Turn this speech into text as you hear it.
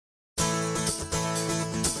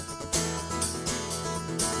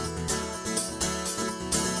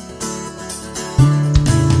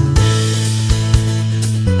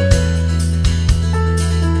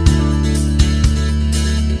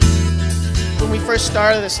we first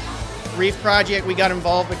started this Reef project, we got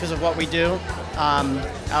involved because of what we do. Out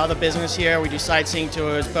of the business here, we do sightseeing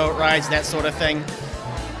tours, boat rides, that sort of thing.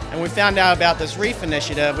 And we found out about this Reef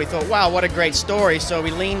initiative. We thought, wow, what a great story. So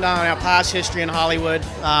we leaned on our past history in Hollywood.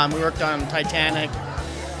 We worked on Titanic,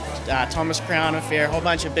 Thomas Crown Affair, a whole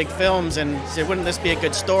bunch of big films, and said, wouldn't this be a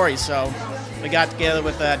good story? So we got together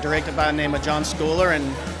with a director by the name of John Scoular, and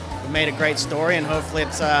we made a great story, and hopefully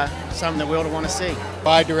it's something that we'll want to see.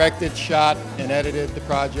 I directed, shot, and edited the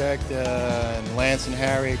project, and Lance and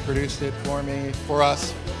Harry produced it for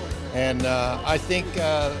us. And I think,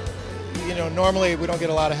 you know, normally we don't get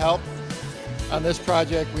a lot of help. On this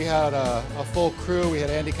project, we had a full crew. We had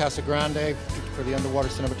Andy Casagrande for the underwater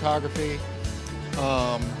cinematography.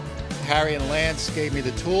 Harry and Lance gave me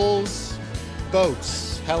the tools,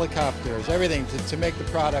 boats, helicopters, everything to make the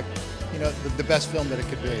product, you know, the best film that it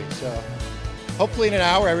could be. So hopefully in an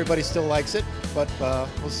hour everybody still likes it, but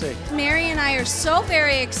we'll see. Mary and I are so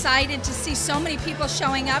very excited to see so many people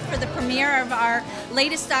showing up for the premiere of our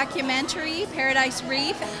latest documentary, Paradise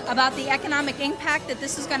Reef, about the economic impact that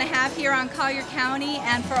this is going to have here on Collier County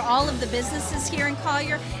and for all of the businesses here in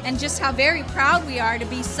Collier, and just how very proud we are to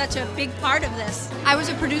be such a big part of this. I was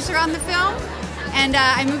a producer on the film, and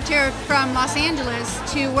I moved here from Los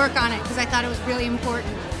Angeles to work on it because I thought it was really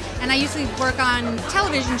important. And I usually work on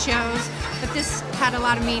television shows, but this had a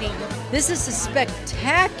lot of meaning. This is a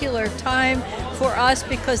spectacular time for us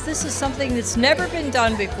because this is something that's never been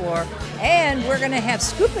done before. And we're going to have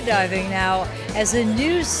scuba diving now as a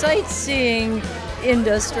new sightseeing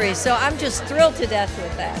industry. So I'm just thrilled to death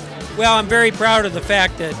with that. Well, I'm very proud of the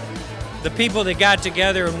fact that the people that got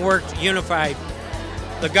together and worked unified,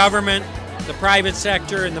 the government, the private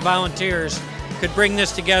sector, and the volunteers could bring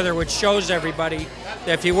this together, which shows everybody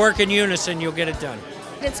that if you work in unison, you'll get it done.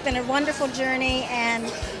 It's been a wonderful journey,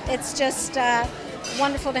 and it's just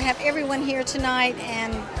wonderful to have everyone here tonight,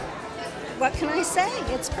 and what can I say?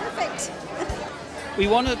 It's perfect. We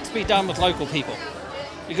want it to be done with local people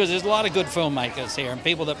because there's a lot of good filmmakers here and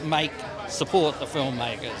people that support the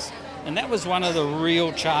filmmakers. And that was one of the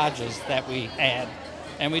real charges that we had,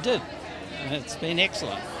 and we did. And it's been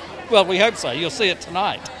excellent. Well, we hope so. You'll see it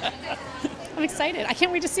tonight. I'm excited. I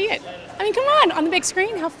can't wait to see it. I mean, come on the big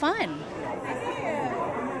screen, how fun.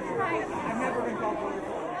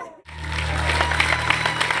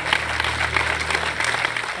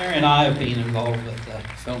 Harry and I have been involved with the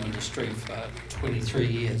film industry for 23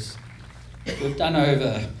 years. We've done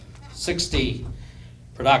over 60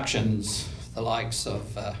 productions, the likes of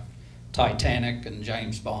Titanic and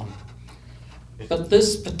James Bond. But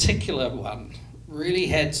this particular one really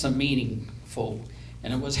had some meaningful,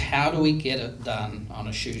 and it was how do we get it done on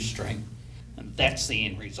a shoestring? And that's the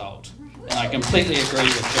end result. And I completely agree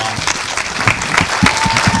with John.